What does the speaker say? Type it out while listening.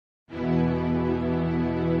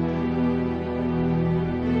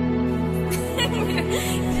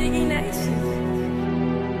Jvggxi.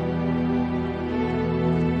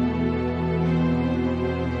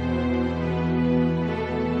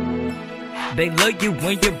 They love you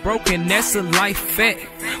when you're broken, that's a life fact.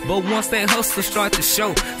 But once that hustle start to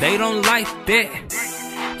show, they don't like that.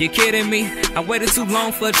 You kidding me? I waited too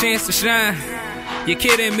long for a chance to shine. You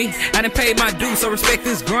kidding me? I done paid my dues, so respect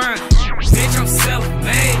this grind. Bitch, I'm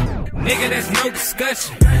self-made. Nigga, that's no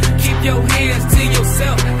discussion. Keep your hands to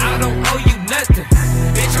yourself, I don't owe you nothing.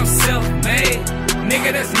 Bitch, I'm self-made.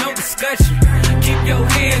 Nigga, that's no discussion. Keep your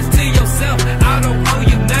hands to yourself, I don't owe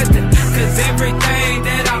you nothing. Cause everything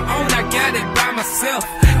that I own, I got it by myself.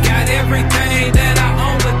 Got everything that I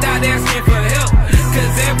own without asking for help.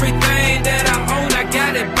 Cause everything that I own, I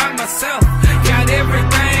got it by myself. Got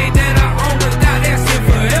everything that I own without asking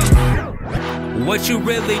for help. What you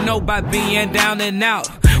really know by being down and out?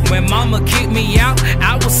 When mama kicked me out,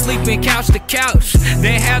 I was sleeping couch to couch.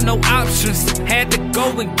 They had no options, had to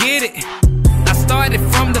go and get it. I started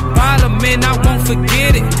from the bottom and I won't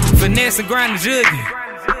forget it. Finesse and grind and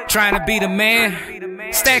jugging, trying to be the man.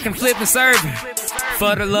 Stacking, flipping, serving,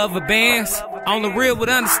 for the love of bands. On the real would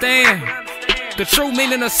understand the true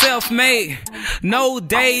meaning of self-made. No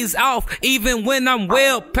days off, even when I'm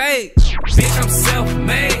well paid. Bitch, I'm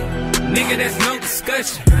self-made. Nigga, that's no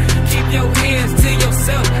discussion. Keep your hands to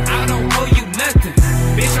yourself, I don't owe you nothing.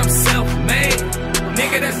 Bitch, I'm self-made.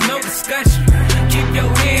 Nigga, that's no discussion. Keep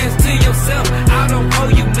your hands to yourself, I don't owe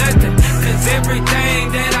you nothing. Cause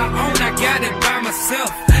everything that I own, I got it by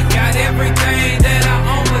myself. Got everything that I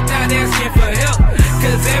own without asking for help.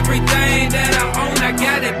 Cause everything that I own, I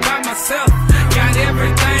got it by myself. Got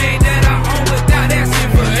everything that I own without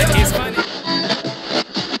asking for help. It's funny.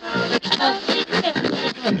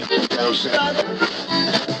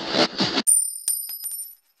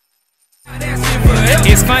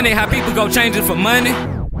 It's funny how people go changing for money.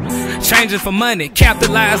 Changing for money,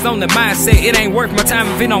 capitalize on the mindset. It ain't worth my time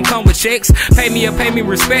if it don't come with checks. Pay me or pay me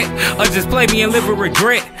respect, or just play me and live with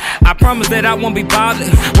regret. I promise that I won't be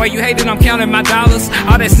bothered. While you hating, I'm counting my dollars.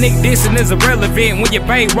 All that sneak dissing is irrelevant when your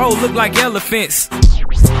bankroll look like elephants.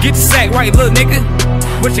 Get your sack right, little nigga.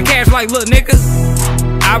 With your cash like, little nigga.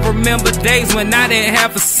 I remember days when I didn't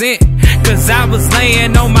have a cent, cause I was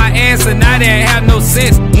laying on my ass and I didn't have no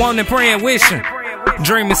sense. Wanting, praying, wishing,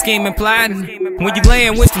 dreaming, scheming, plotting. When you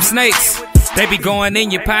laying with some snakes, they be going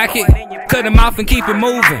in your pocket. Cut them off and keep it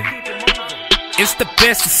moving. It's the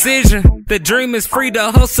best decision. The dream is free,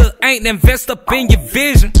 the hustle ain't. Invest up in your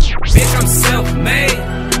vision. Bitch, I'm self-made.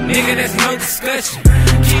 Nigga, there's no discussion.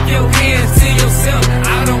 Keep your hands to yourself,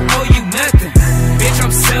 I don't owe you nothing. Bitch,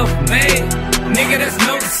 I'm self-made. Nigga, there's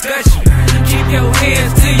no discussion. Keep your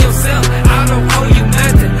hands to yourself, I don't owe you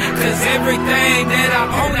nothing. Cause everything that I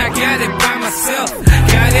own, I got it by myself.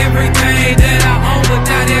 Got everything that I own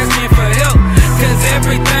without asking for help. Cause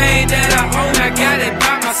everything that I own, I got it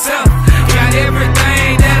by myself. Got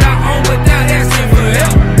everything that I own without asking for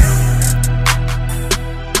help.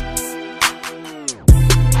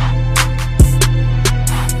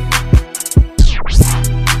 Jvggxi.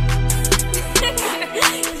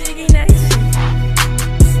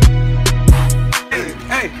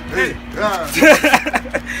 Hey.